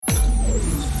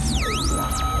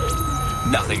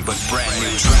Nothing but brand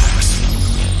new tracks.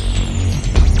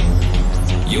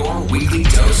 Your weekly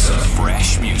dose of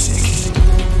fresh music.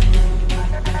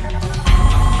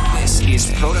 This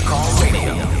is Protocol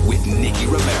Radio with Nicky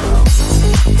Romero.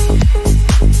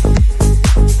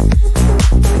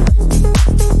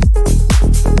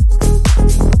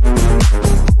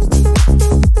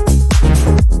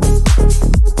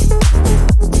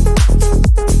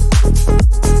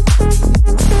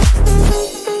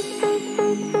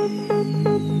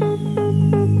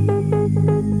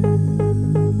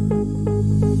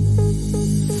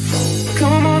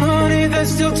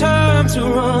 To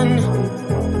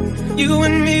run, you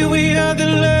and me, we are the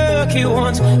lucky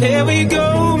ones. Here we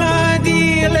go, my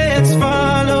dear, let's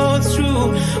follow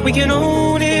through. We can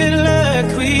own it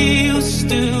like we used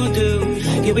to do.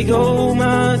 Here we go,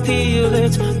 my dear,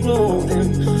 let's roll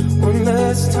them one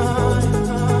last time.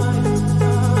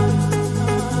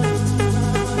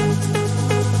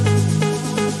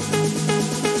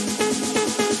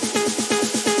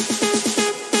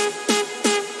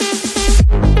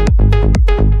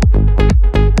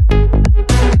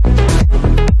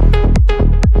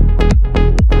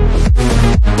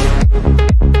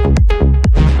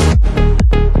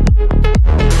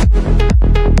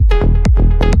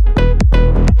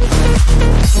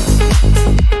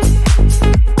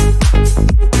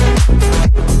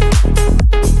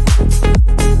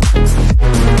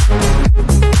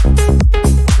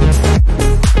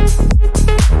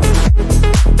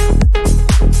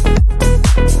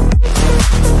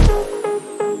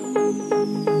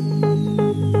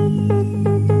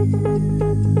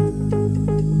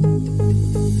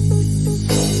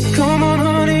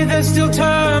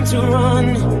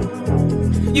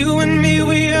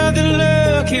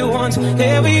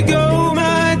 Here we go,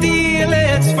 my dear,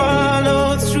 let's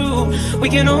follow through. We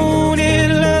can own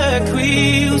it like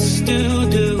we used to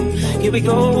do. Here we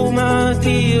go, my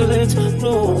dear, let's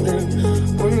roll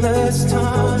them one last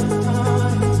time.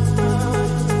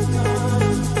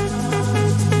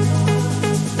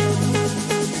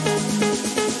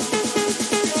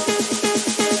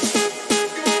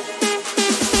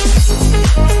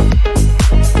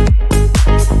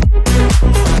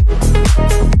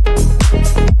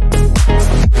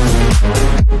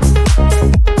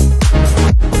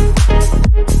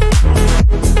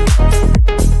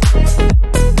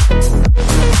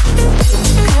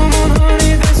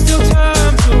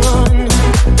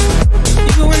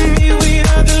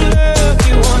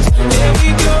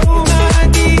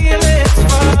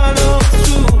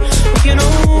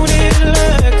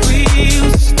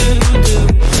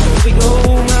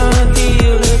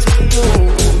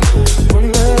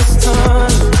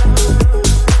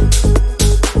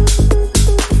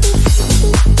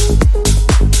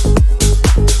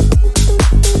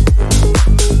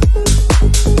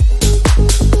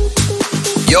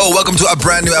 Welcome to a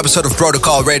brand new episode of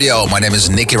Protocol Radio. My name is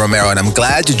Nicky Romero and I'm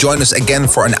glad you joined us again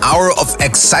for an hour of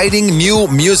exciting new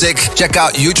music. Check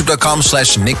out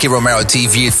youtube.com/Nicky Romero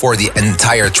TV for the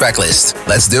entire track list.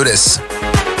 Let's do this.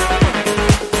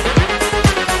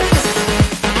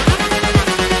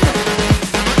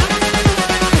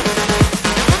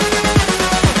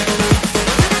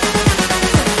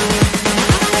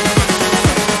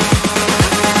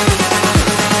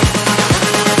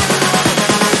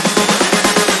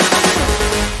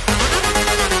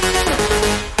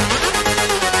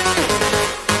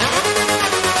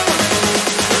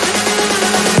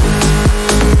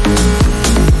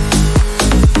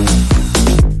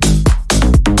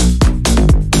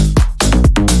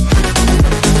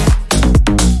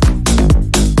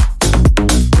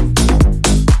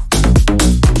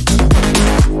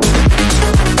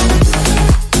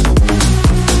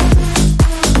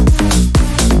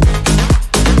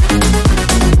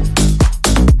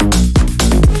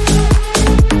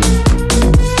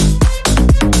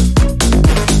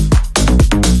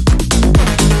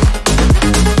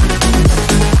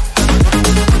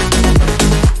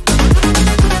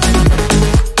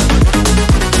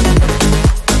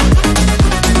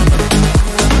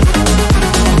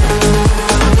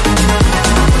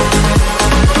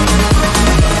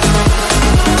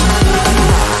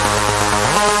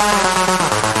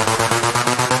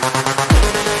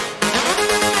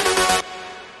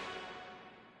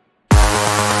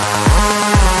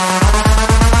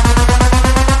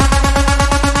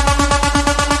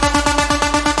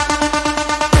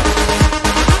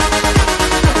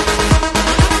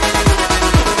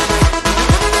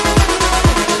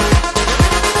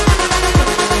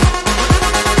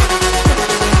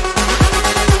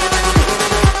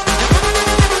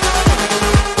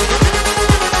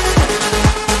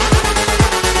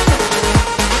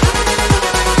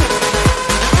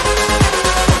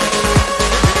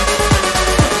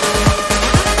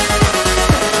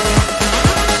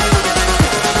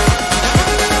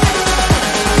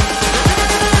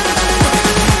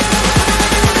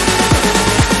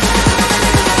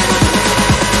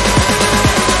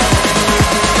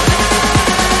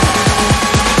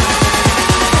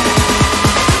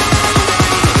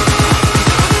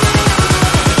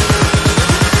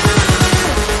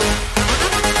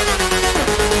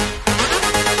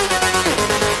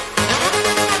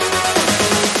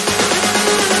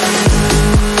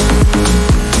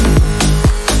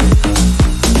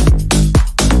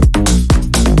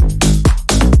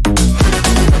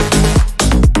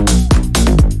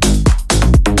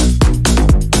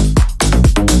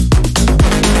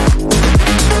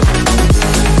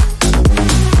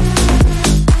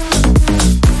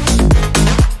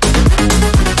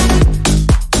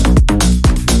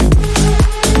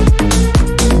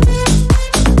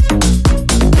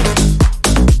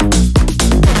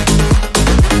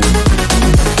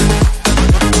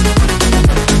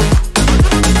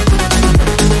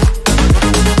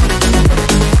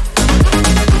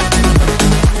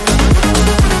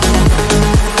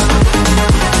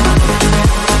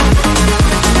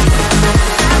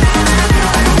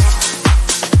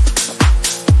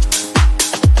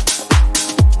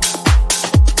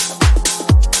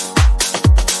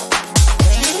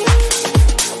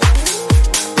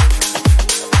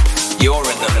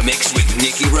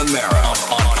 Nicky Romero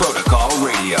on Protocol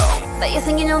Radio. But you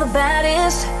think you know the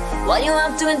baddest while you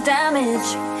out doing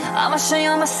damage. I'ma show you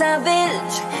I'm a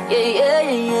savage.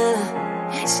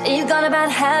 Yeah. Say you got a bad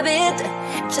habit,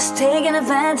 just taking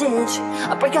advantage.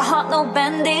 I'll break your heart, no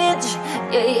bandage.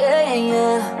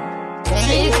 Yeah.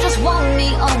 You just want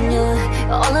me on you.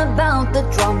 You're all about the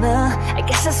drama. I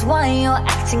guess that's why you're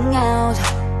acting out.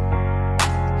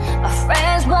 My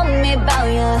friends want me about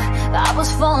you. I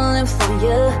was falling for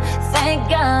you. Thank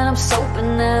God I'm sober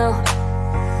now.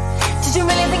 Did you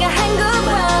really think I hang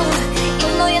around?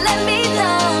 Even though you let me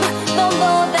down. No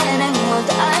more than what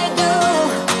I do.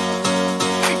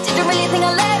 Did you really think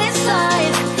I let it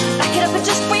slide? Back it up and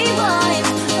just rewind.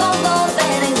 No more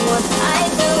than what I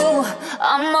do.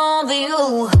 I'm over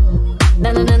you. Na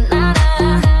na na na na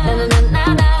na na na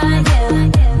na, yeah.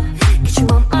 Get you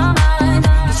on my mind,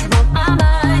 get you on my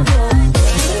mind, yeah.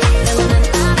 Na na na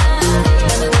na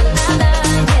na na na,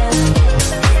 yeah.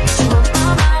 Get you on my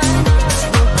mind, get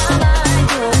you on my mind,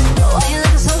 yeah. Why you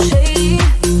looking so shady?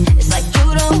 It's like you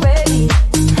don't ready.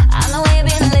 I know where you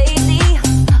been lately.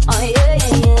 Oh yeah.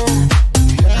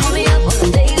 Call me up on the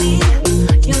daily.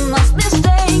 You must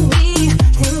mistake me,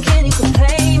 thinking you could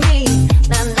play me.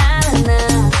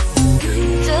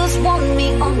 Just want me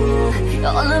on you. You're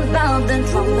all about the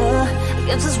drama. I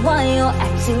guess that's why you're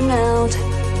acting out.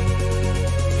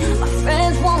 My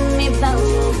friends want me about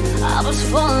you. I was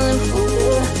falling for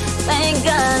you. Thank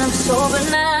God I'm sober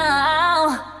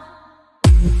now.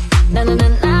 Na na na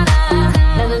na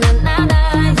na na na na na,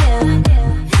 yeah.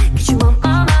 Get you on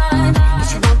my mind, get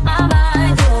you on my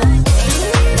mind, yeah.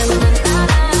 Na na na na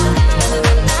na na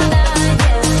na na,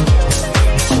 yeah.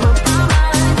 Get you on my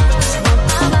mind, get you on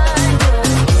my mind, yeah.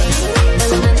 Na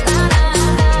na na na na na, get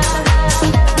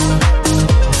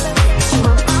you on my mind, get you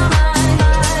on my mind,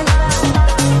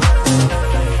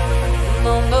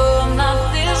 No, not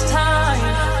this time.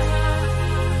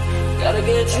 Gotta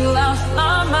get you out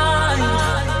my mind.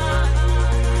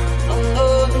 No,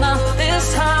 not this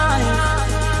time.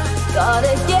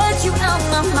 Gotta get you out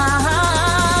my mind.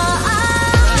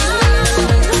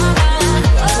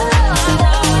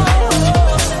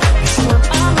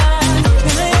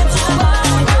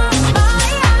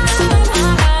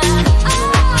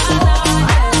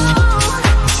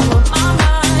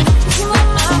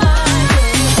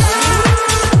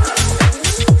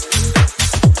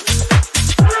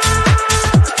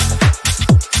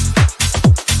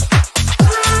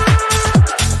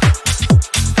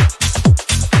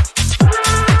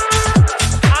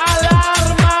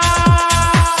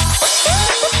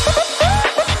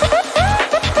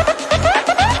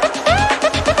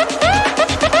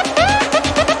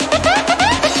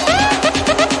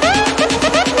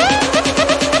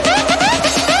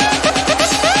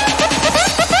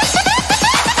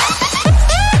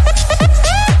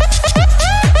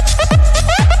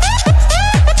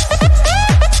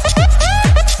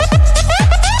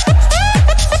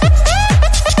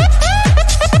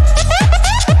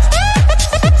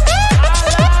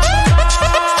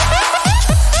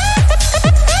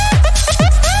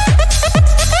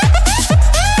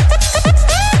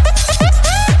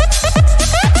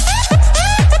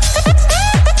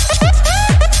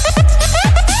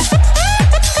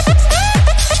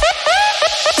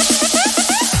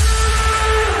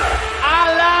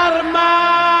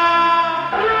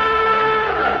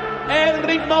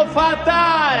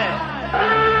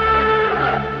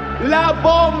 La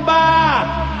bomba!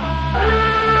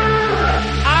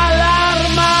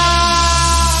 Allarma!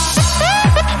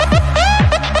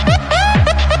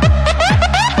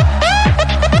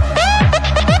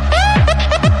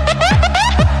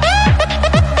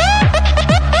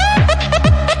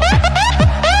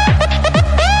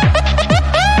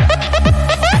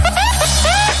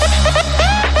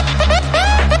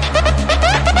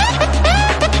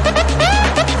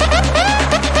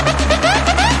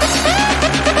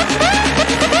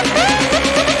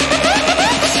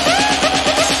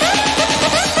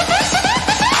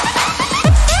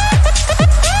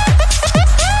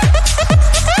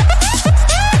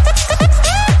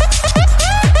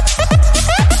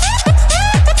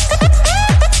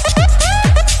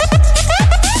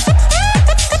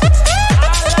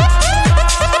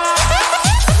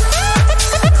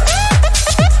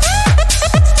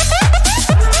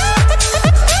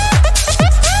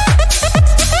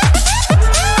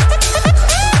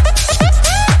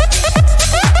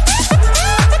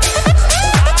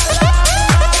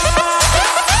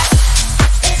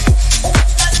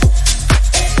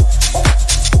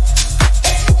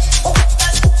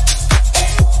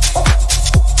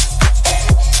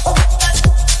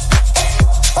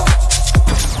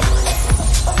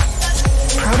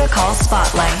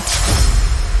 Spotlight.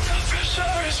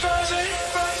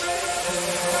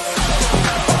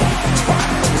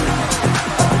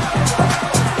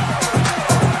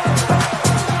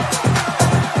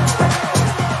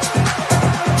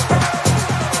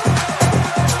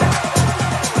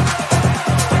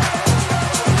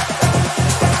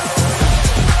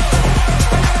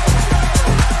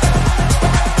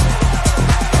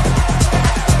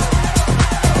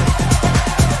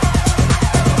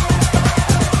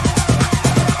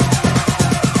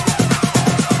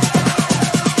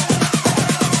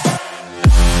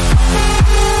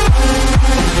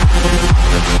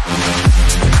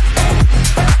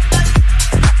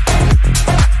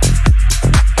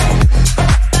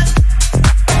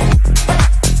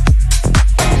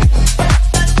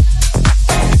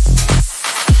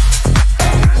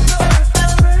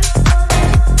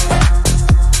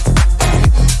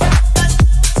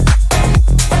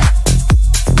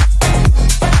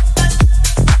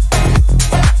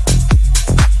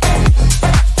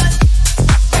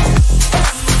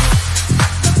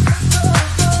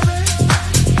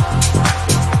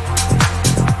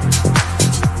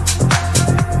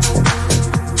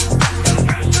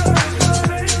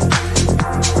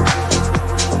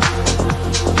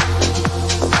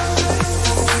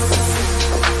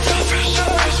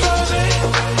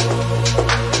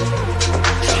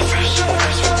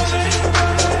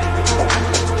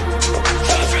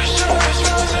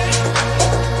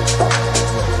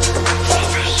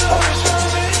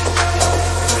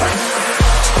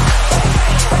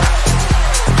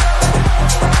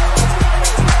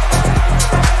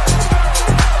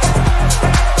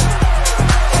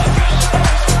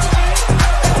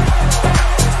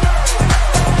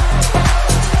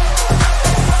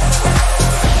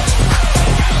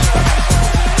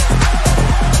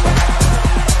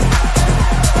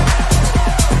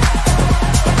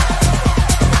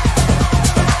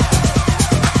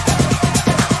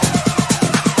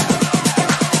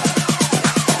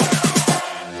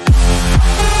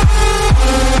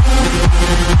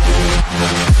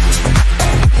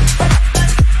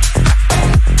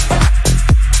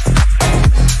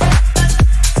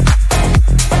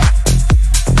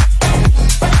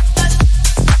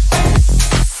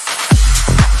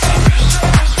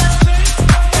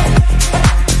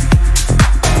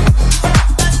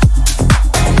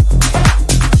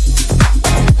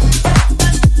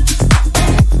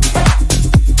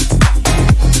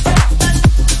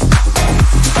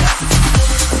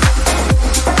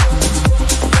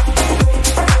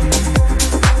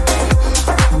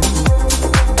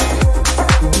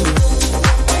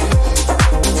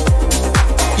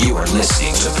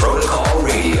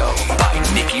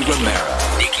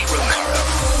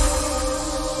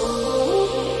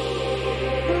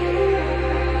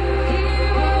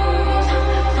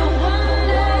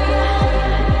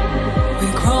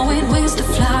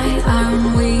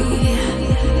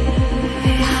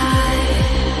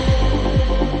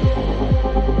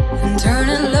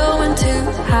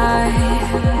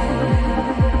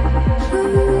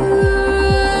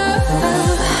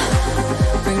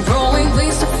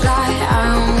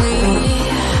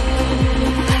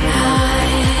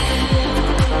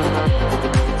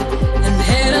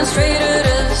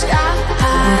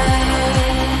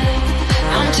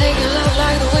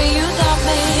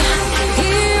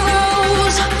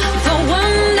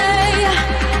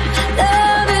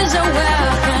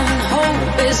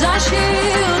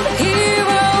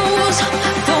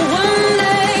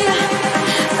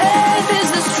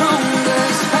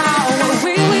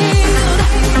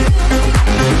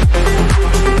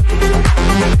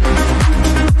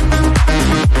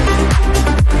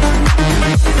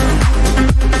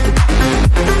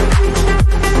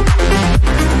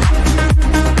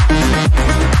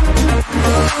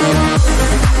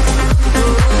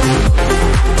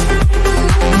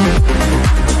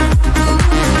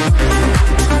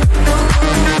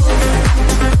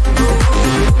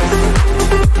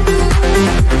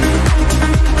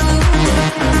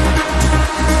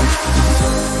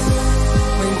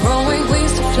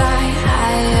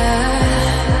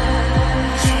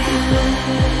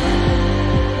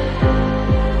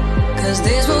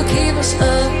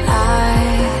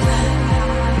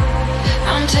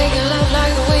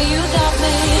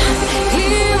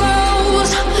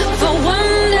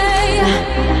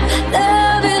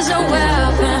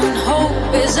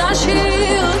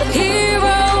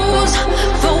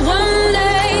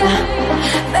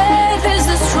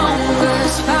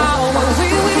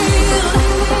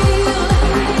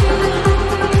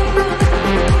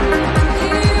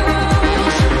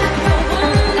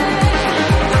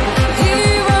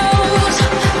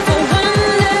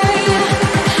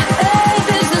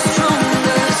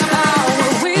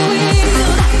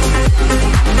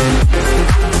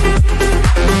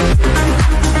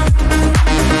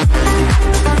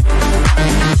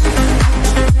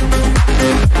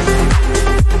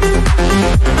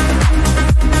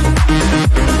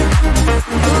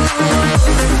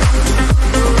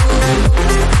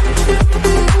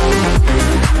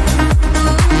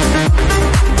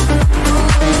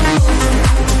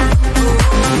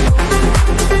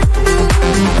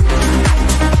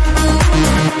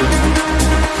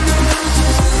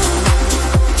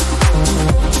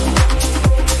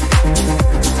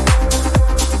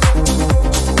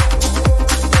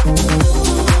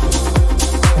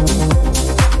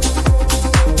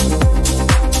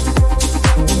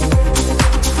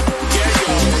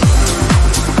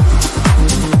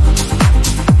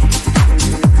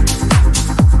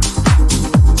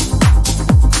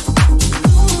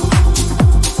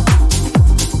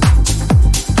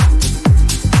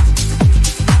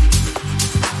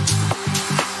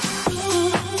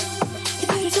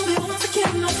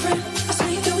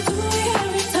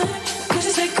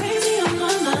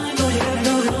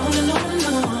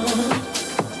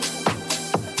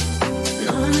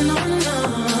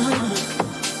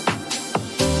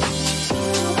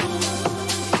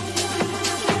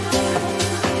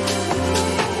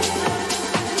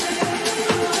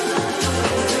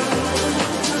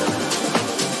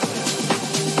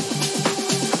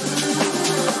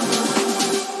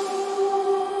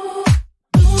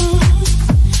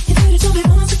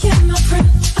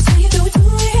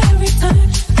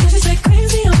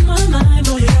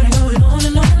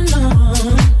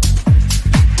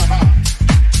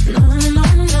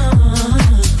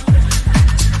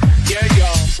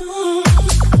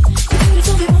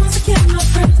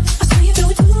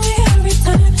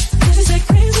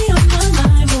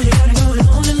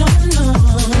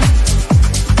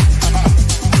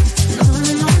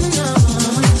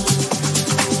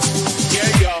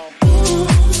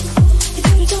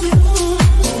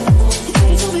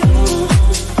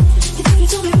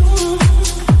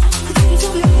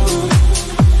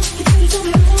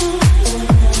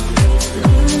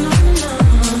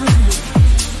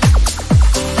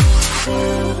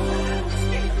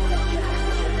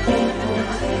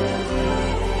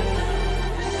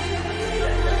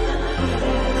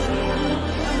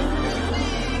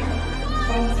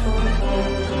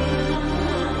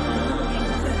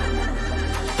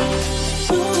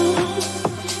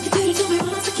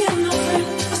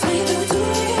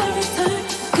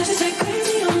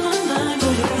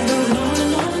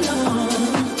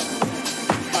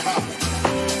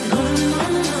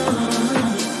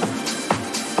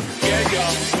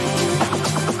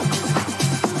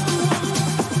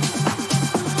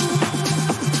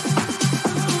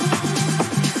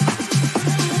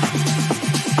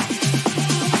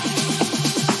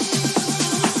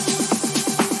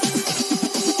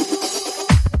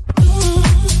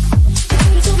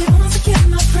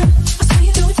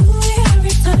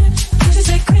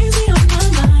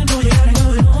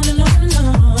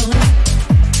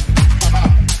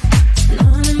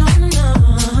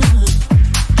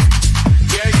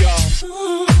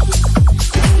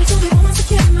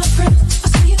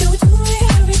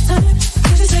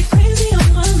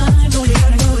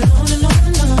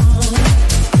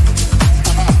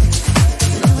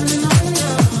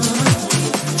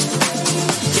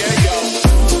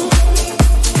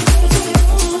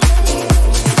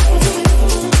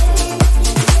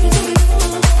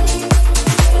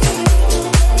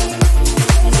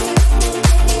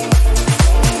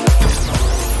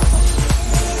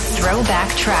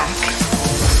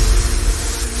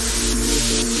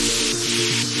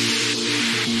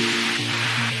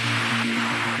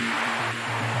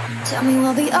 Tell me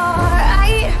we'll be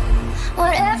alright,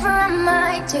 whatever I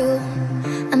might do.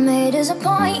 I may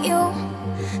disappoint you,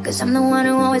 'cause I'm the one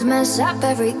who always mess up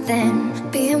everything.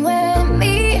 Being with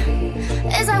me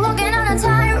is like walking on a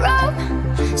tightrope,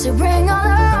 so bring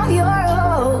all of your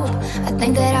hope. I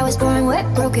think that I was born with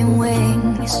broken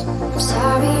wings. I'm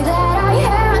sorry that I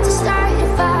had to start a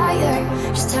fire.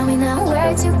 Just tell me now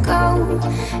where to go.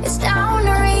 It's down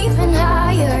or even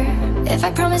higher. If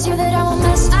I promise you that I won't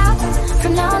mess up,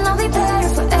 from now on I'll be better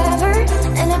forever.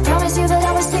 And I promise you that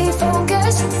I will stay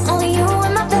focused. Only you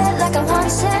in my bed like I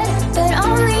once said. But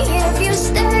only if you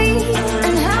stay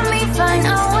and help me find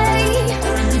a way.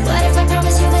 What if I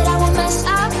promise you that I won't mess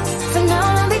up? From now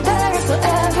on I'll be better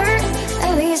forever.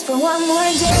 At least for one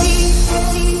more day.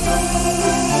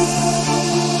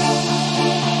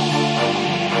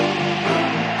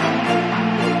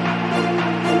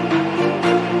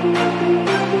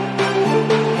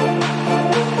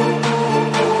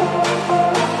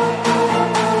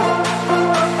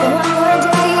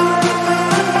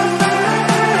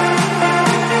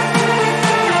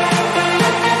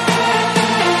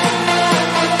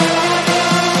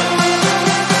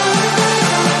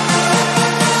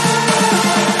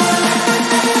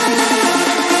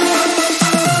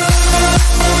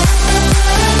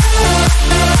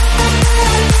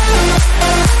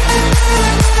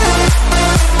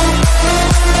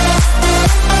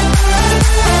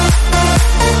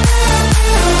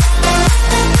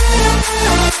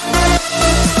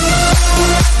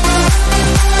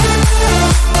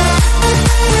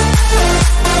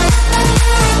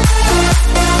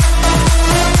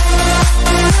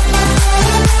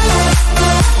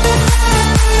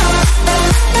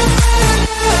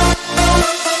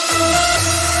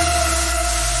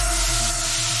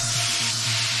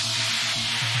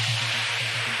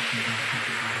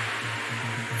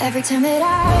 Every time that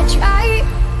I try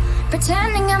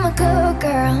pretending I'm a good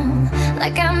girl,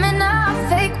 like I'm in a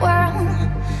fake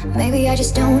world, maybe I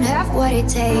just don't have what it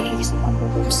takes.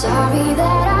 I'm sorry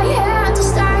that I had to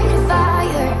start a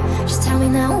fire. Just tell me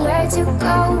now where to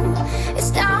go.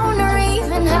 It's down or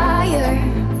even higher.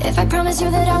 If I promise you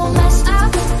that I won't mess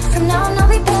up, from now on I'll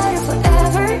be better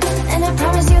forever. And I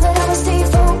promise you that I will stay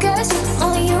focused.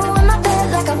 Only you in my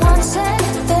bed like I once said.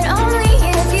 But only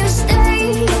if you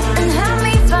stay and help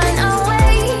me find a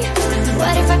way.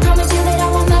 What if I promise you that I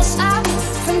won't mess up?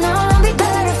 From now on I'll be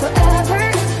better forever.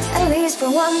 At least for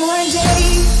one more day.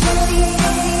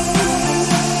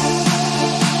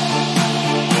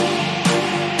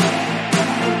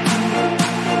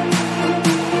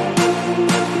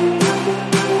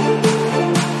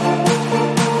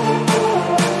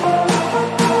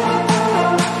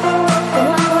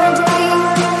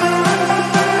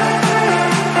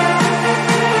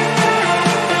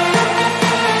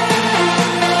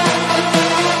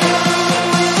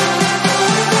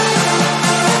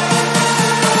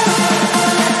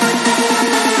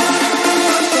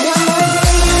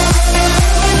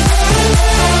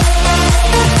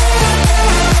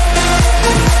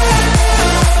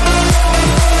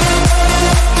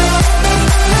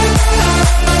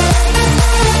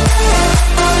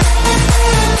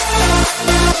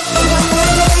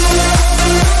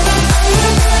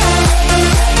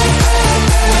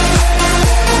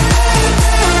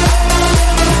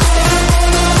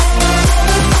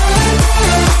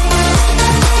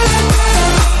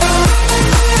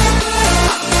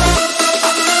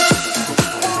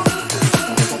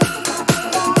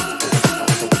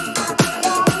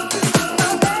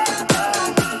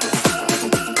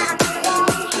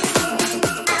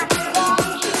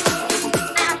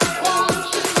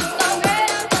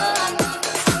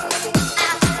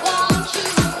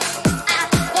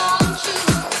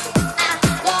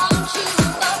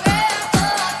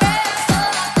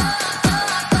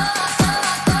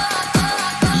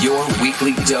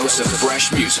 Dose of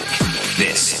fresh music.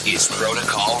 This is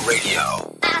Protocol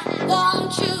Radio. I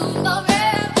want you forever.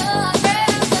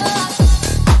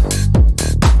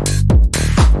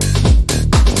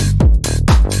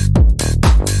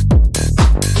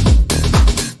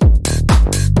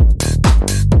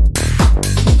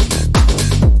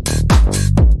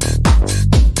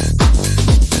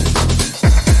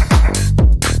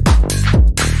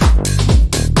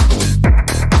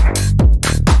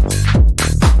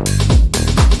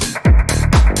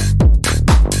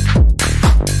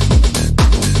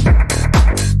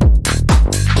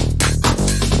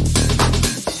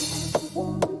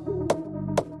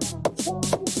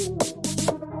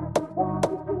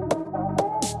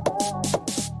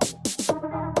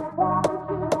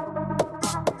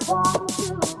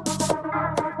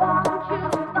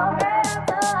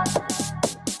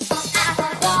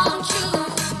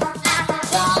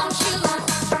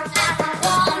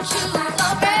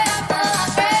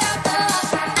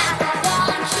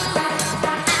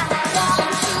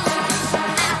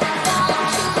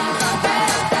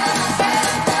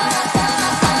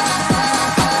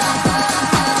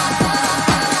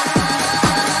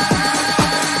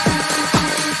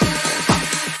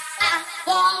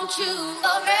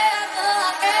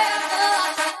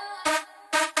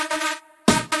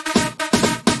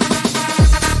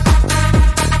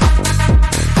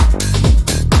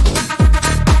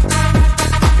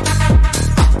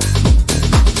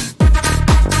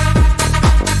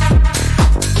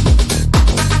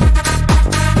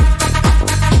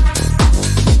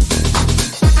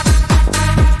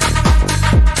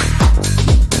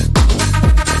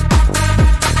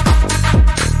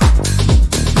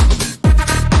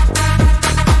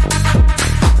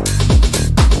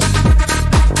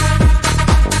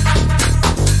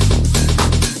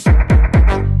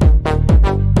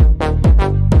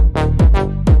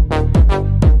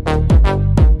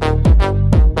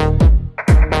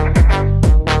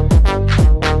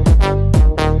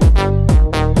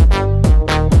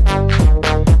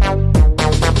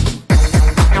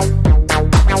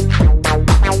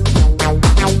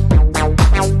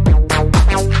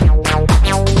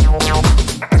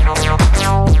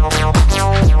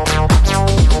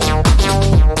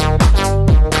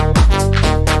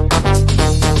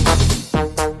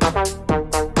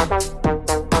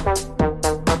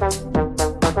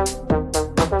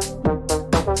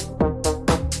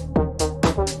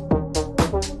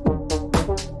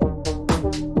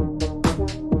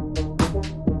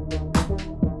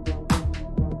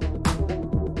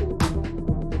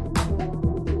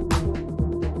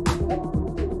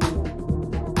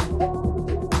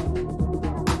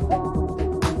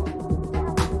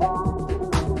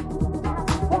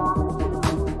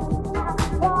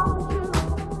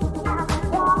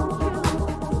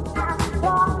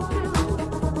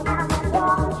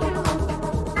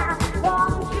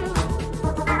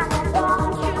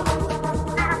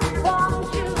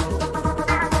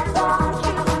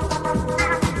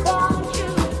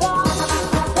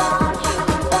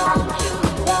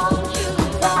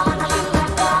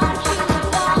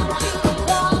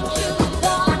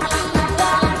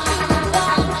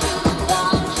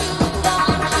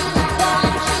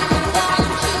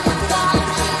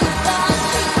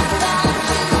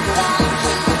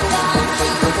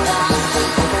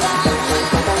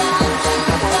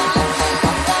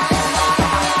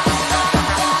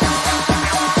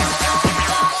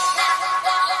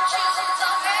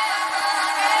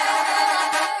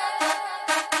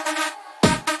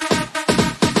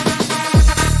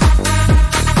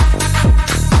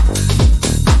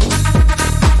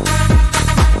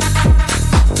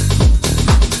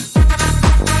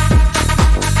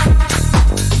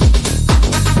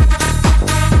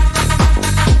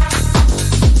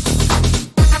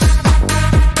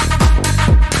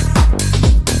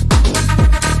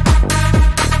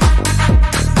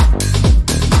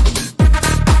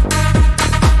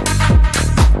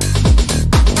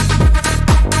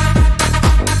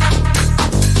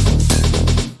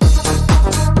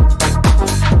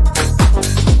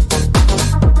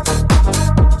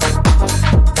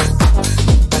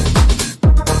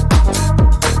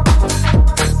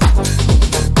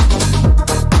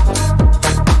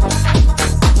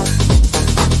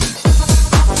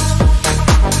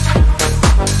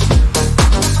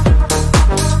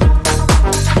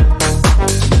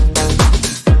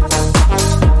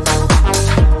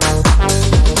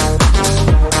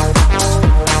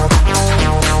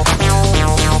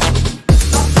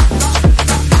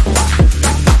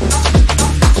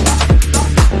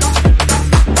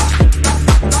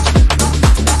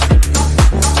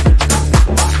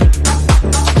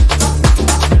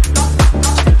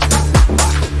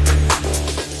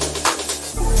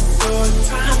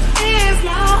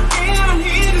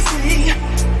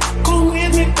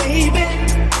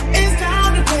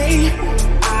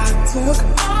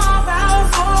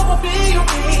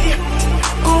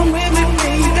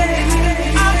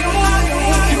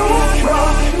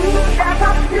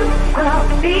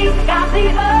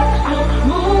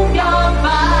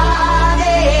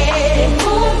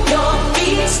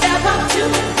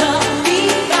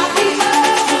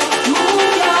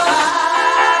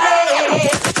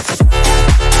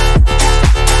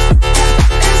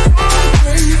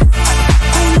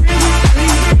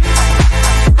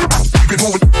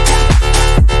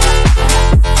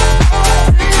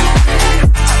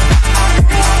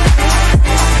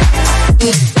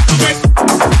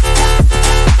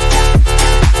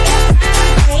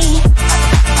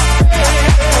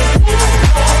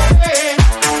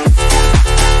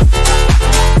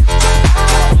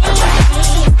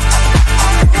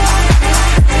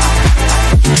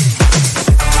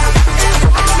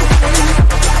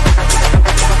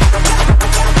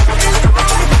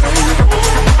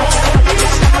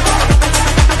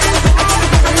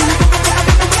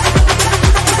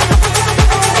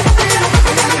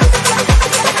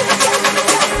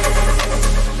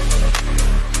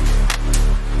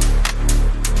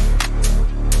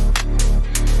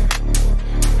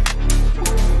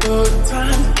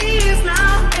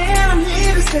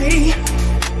 stay.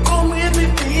 Come with me,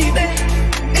 baby.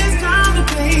 It's time to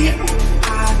play.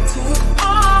 I took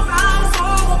all vows, so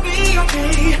we'll be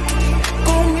okay.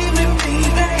 Come with me,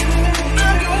 baby.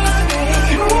 I'm yours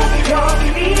today. Move your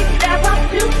feet, step up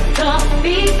to the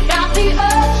beat. Got the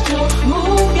urge to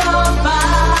move your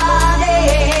body.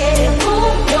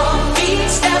 Move your feet,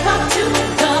 step up to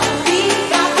the beat.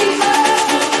 Got the urge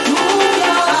to move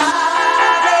your body.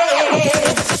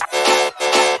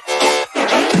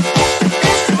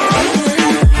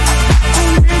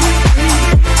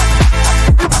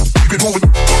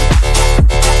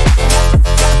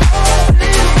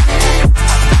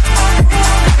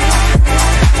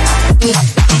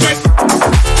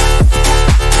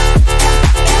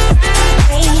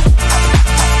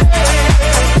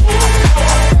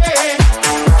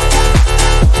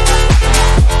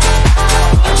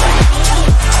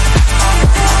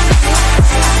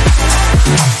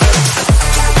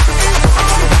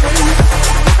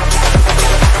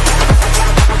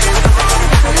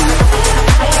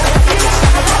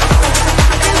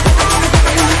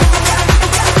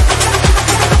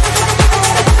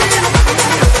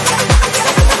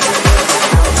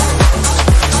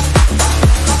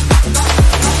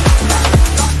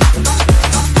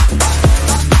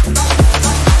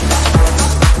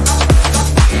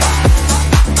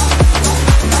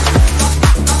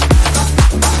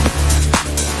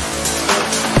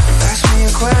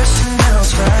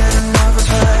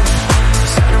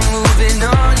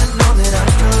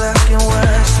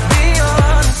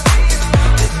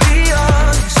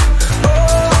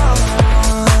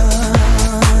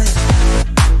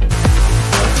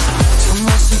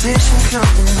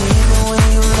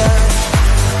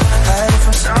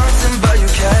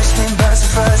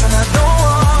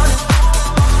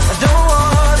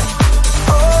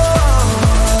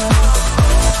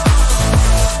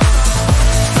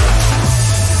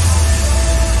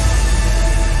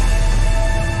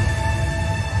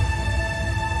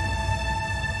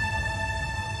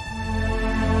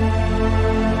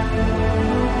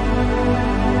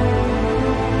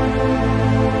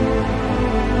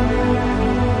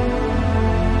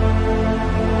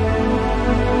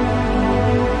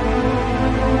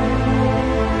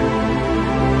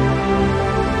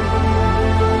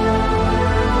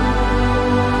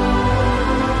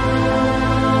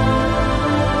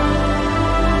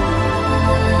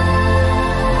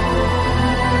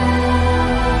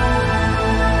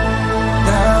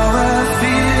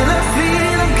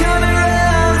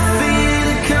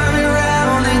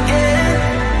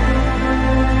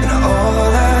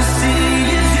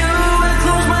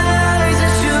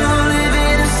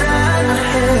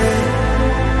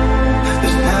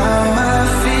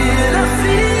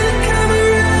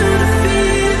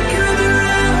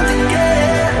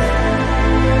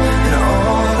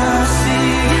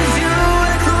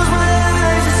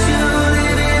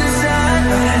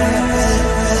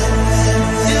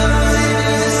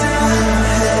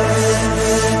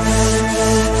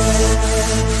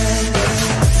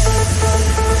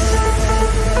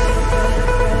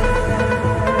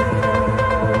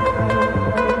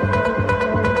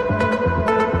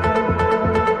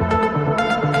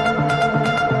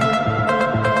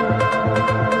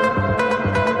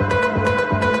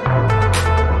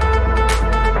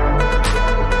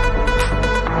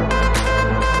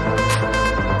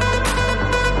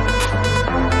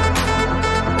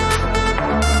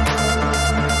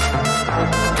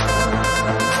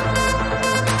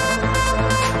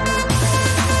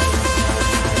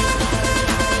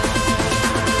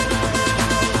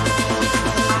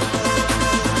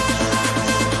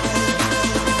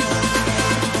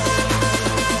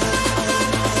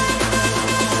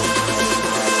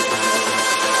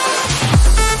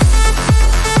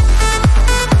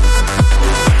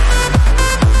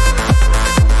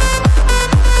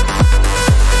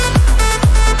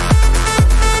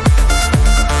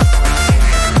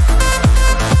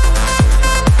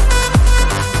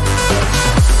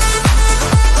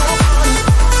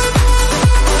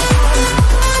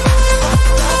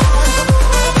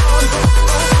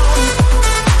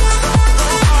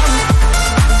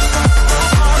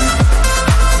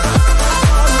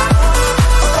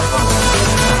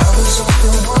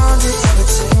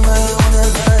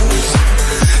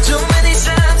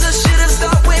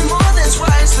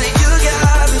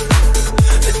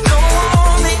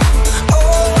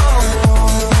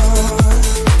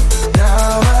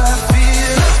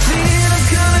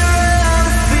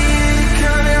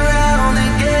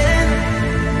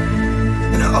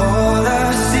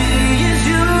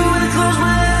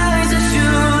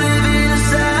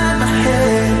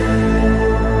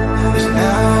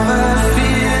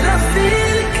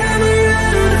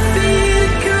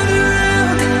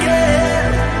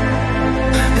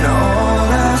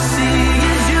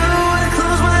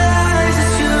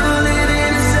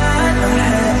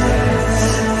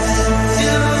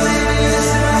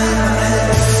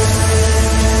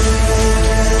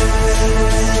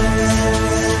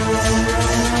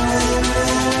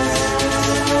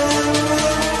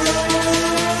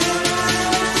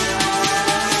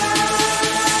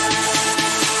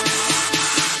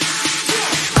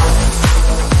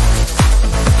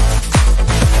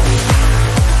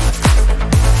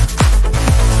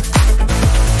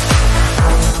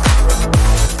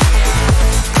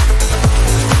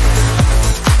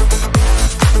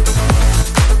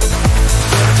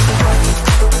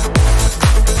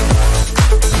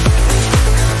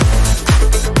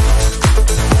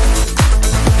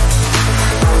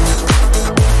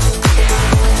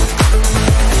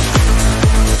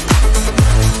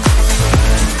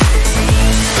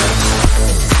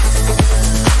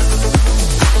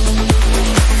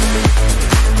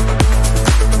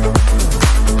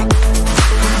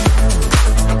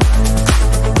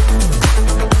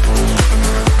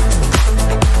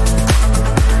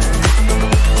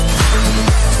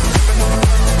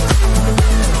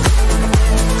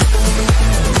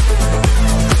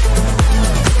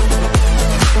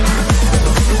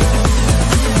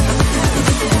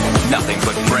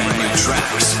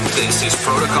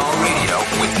 Radio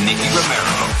with Nicky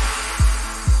Romero.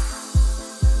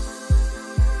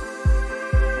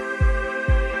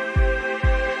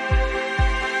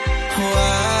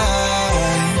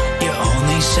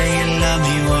 Say you love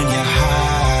me when you're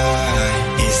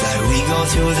high. It's like we go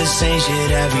through the same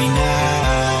shit every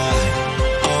night.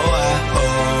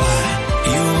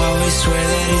 You always swear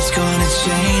that it's gonna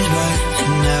change, but it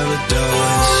never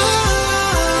does.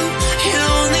 You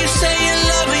only say you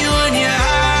love me when you're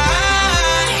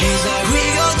high. It's like we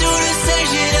go through the same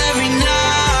shit every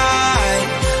night.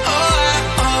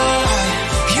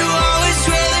 You always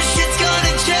swear that shit's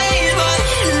gonna change, but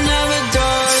it never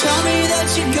does. Tell me that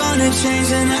you're gonna change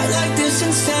and act like this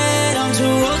instead. I'm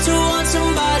too old to want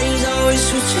somebody who's always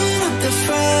switching up the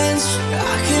friends.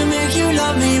 I can make you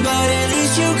love me, but at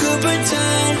least you could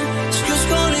pretend. So just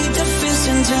go lead the fist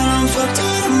until I'm fucked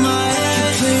out of my head.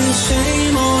 You play the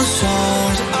same old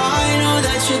songs. I know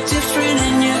that you're different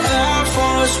in your Air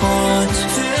Force Ones.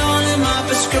 Filled in my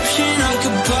prescription, I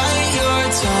could bite your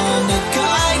tongue. Like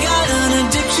I got an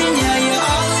addiction, yeah, you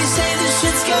always say this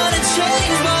shit's gonna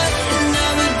change, but it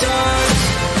never does.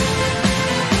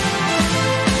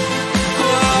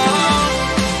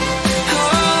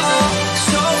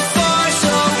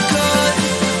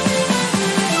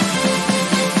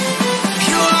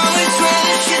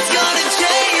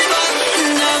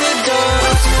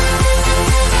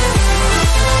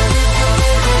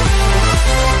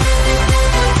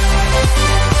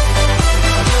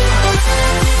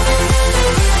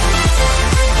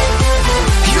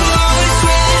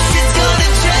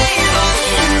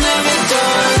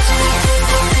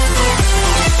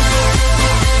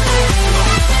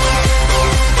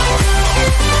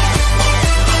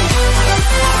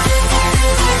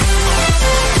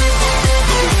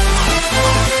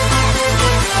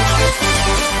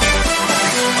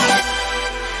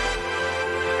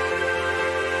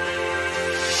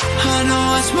 I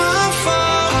know it's my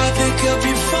fault. I pick up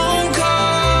your phone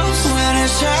calls when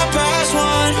it's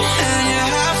 1:30 and you're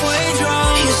halfway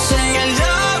drunk. You say you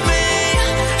love me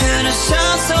and it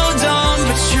sounds so dumb,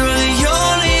 but you're the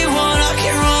only one I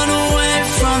can run away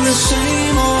from. The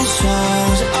same old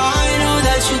songs. I know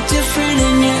that you're different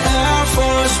in your Air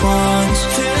Force Ones.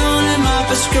 Filled in my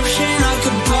prescription, I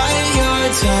could bite your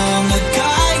tongue. Like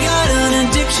I got an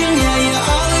addiction, yeah, you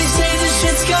always say this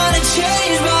shit's gonna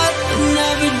change, but it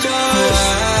never does.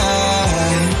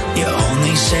 You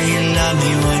only say you love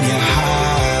me when you're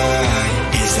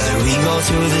high. It's like we go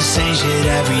through the same shit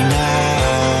every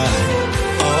night.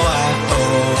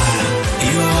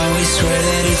 You always swear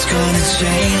that it's gonna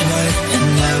change, but it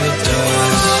never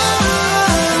does.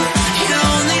 You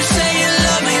only say you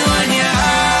love me when you're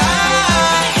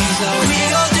high. It's like we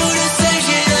go through the same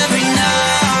shit every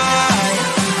night.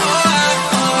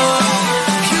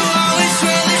 You always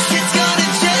swear this shit's gonna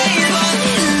change, but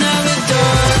it never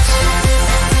does.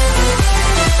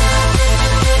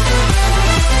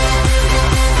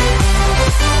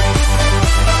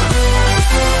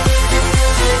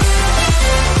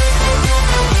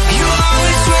 You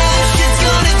always swear this shit's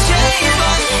gonna change,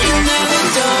 but it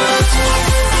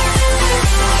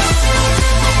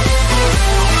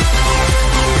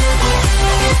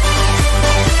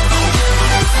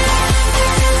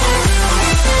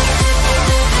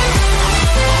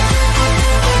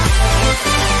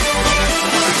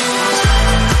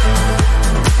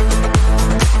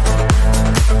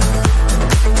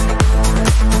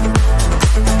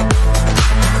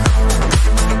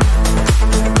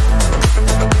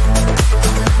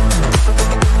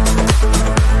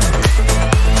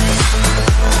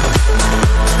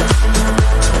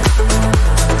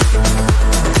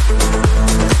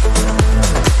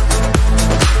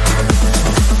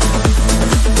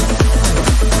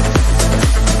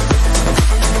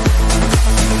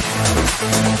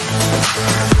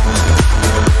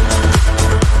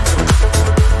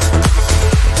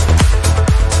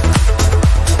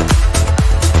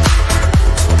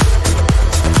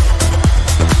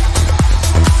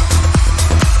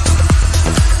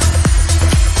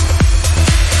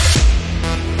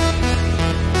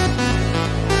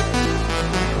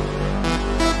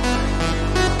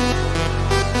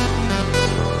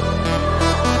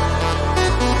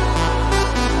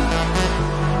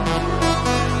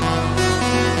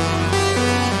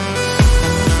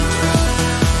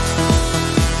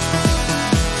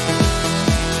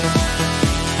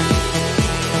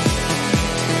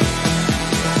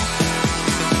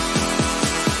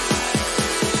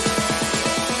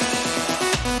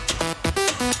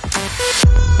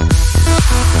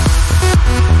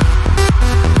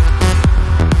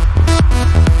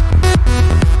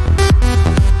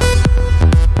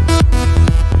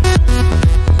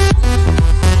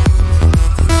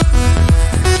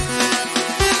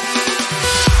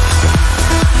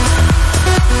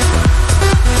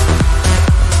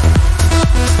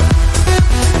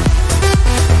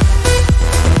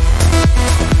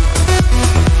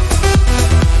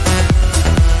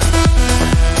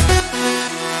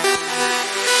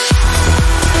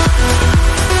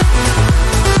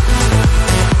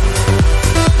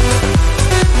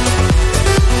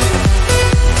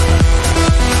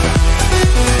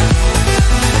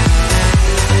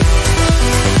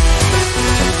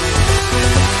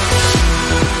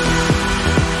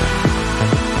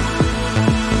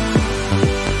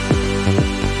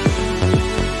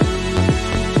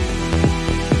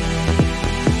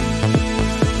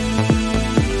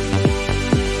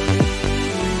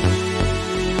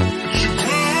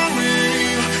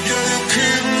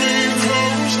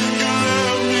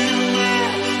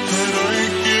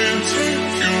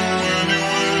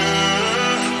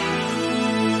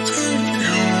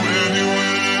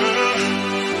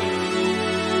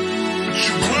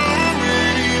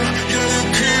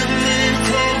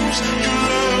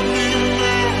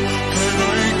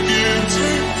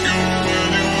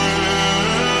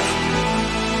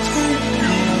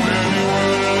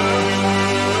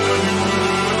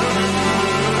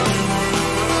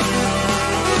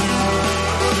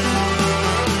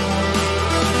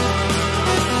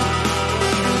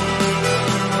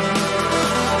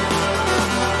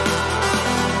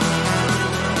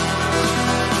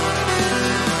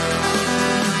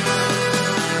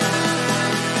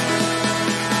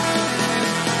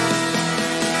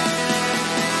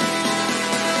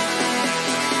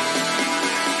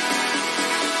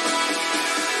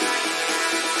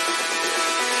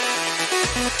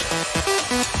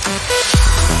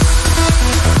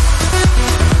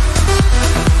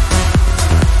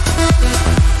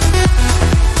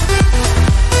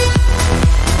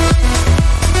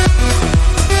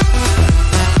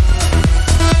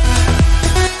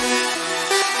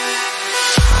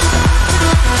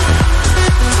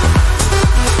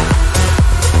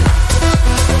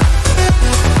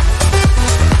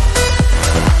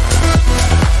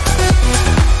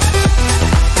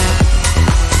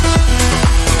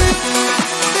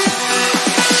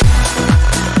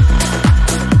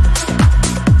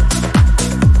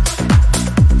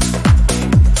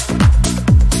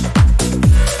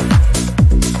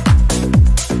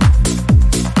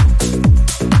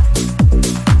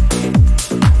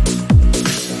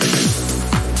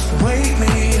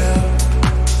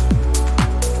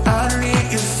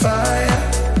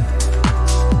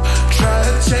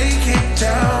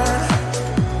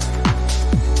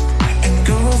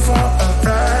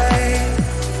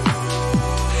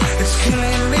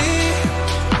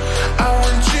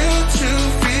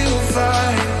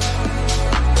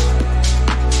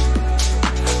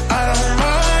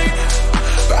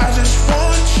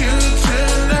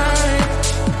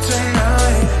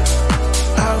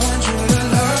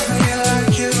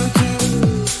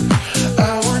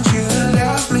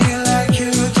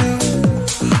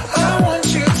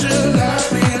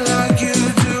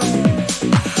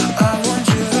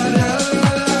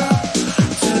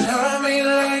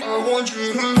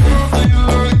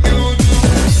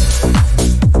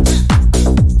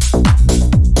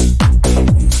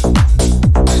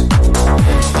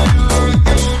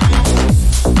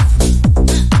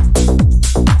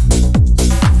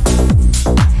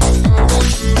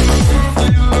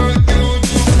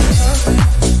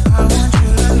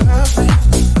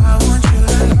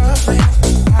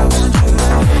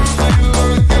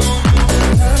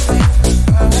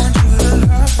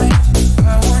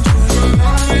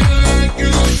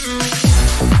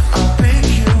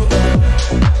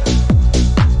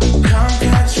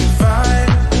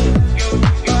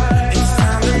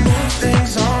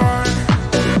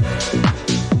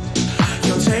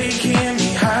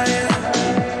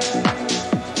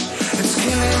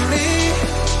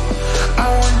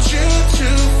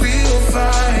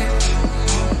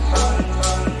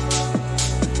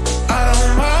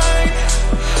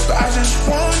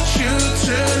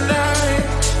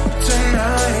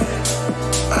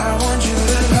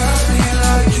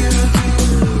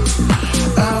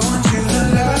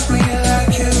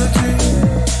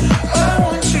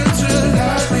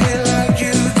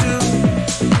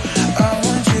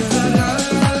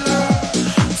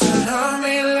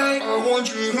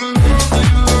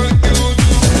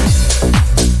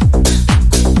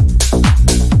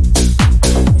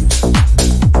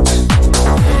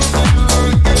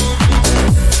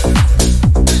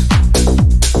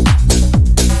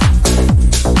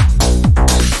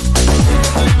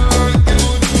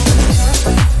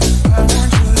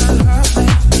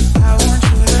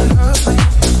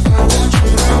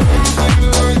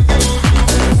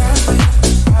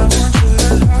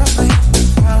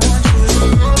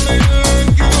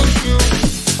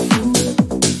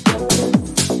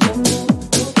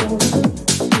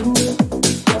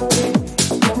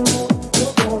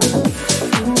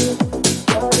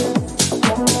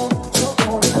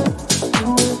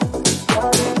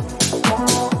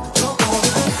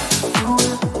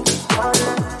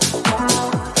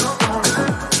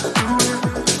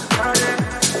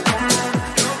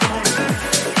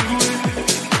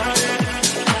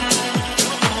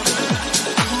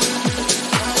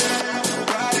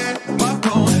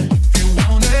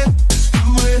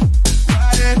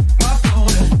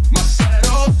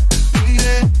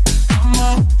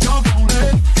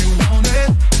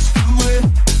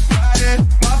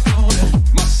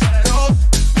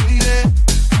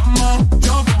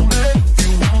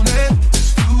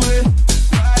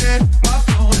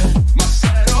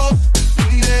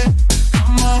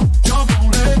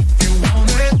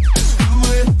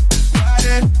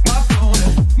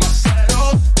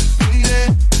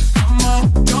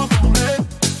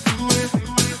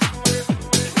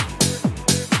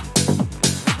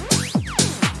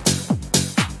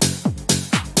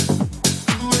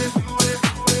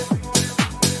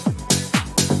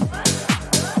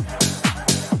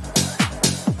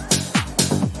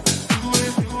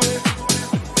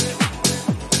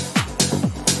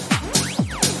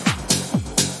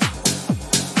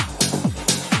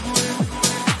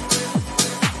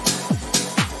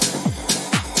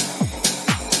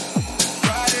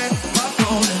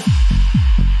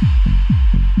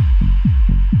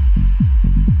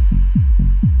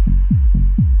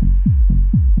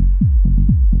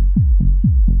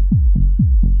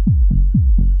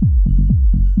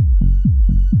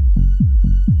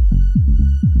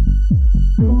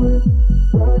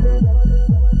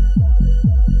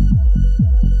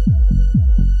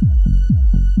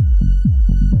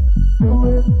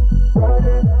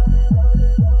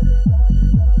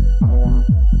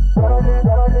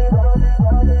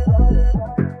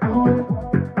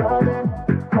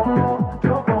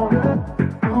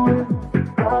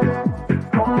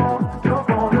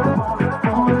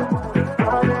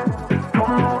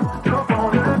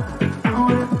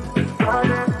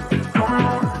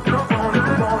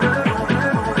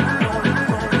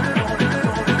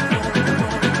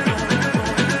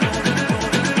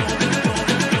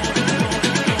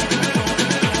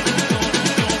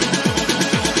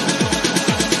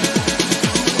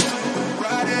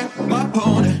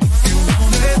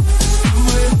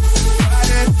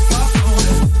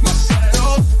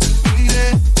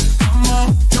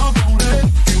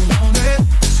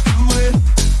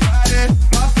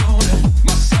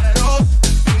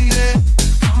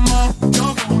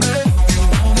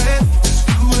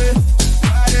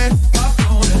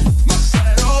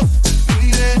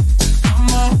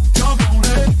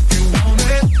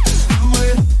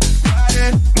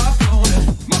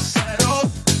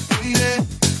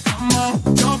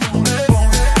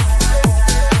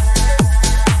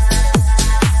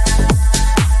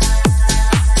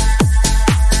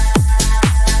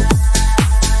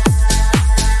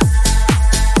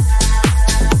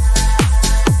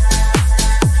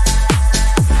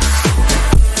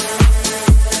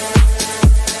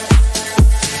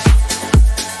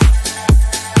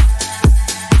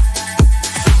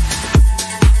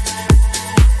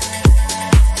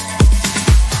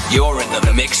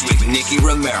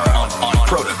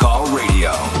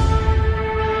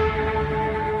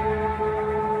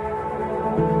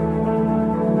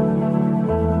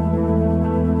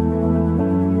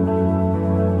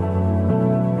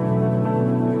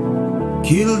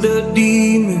Kill the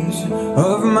demons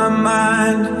of my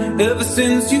mind ever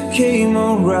since you came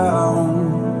around.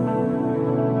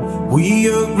 We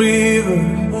a river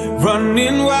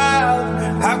running wild.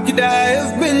 How could I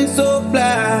have been so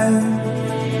blind?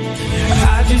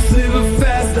 I just live a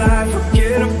fast life,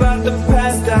 forget about the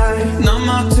past. I numb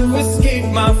out to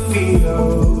escape my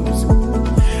fears.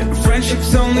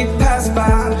 Friendships only pass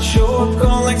by, short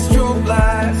gone like strobe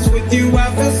lights. With you I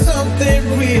feel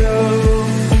something real.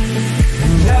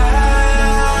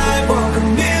 I walk a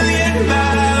million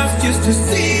miles just to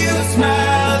see you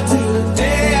smile till the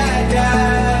day I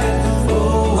die.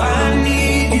 Oh, I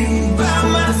need you by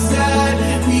my side.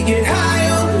 We get high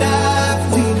on life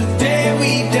till the day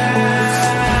we die.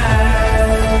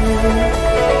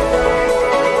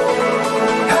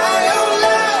 High on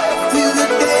life till the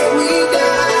day we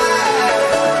die.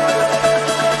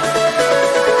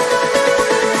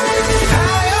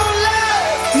 High on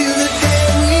life till the day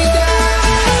we die.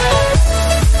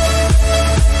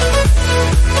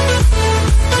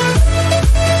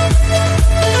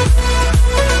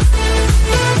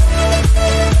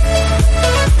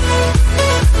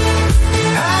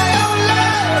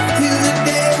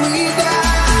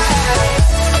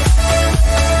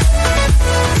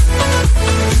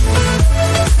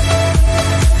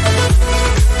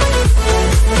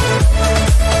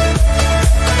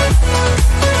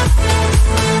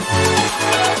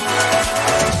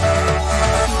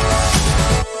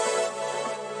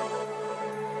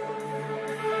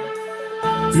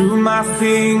 Through my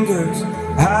fingers,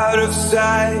 out of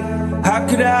sight. How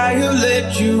could I have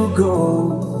let you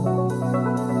go?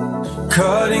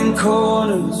 Cutting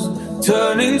corners,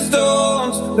 turning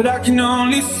stones, but I can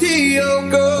only see your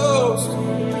ghost.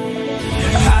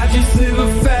 I just live a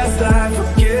fast life,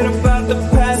 forget about the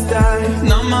past. I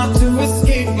numb out to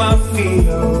escape my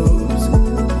fears.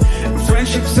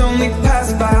 Friendships only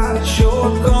pass by,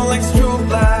 short gone like strobe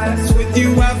lights. With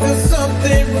you I feel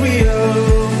something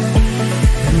real.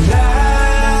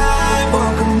 I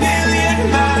walk a million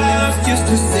miles just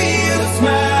to see you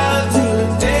smile till the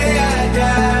day I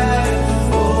die.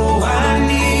 Oh, I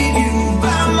need you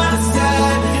by my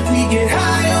side. We get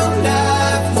high on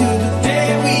life till the day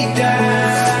we die.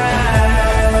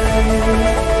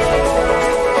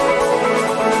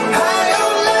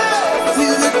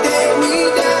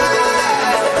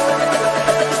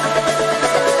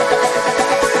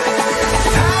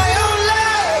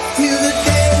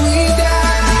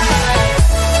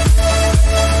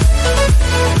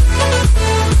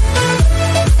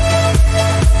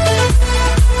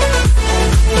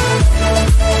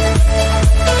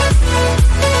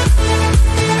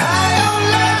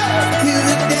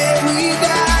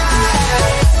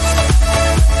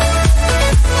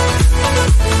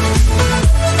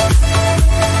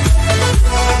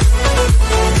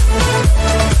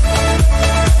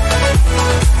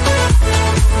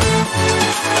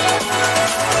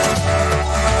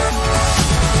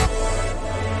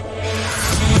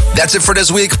 That's it for this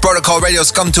week. Protocol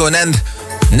Radio's come to an end.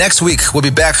 Next week, we'll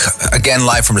be back again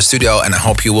live from the studio, and I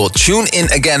hope you will tune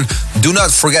in again. Do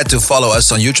not forget to follow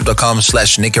us on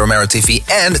youtube.com/Nicky Romero TV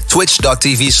and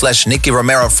twitch.tv/Nicky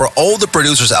Romero for all the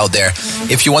producers out there.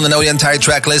 If you want to know the entire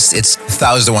track list, it's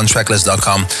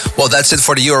 1001tracklist.com. Well, that's it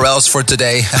for the URLs for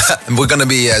today. We're going to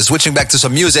be switching back to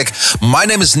some music. My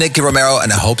name is Nicky Romero,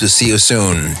 and I hope to see you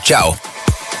soon. Ciao.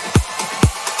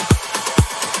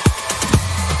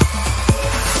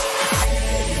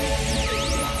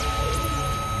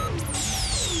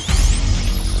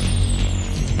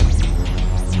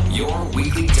 Your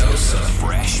weekly dose of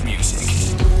fresh music.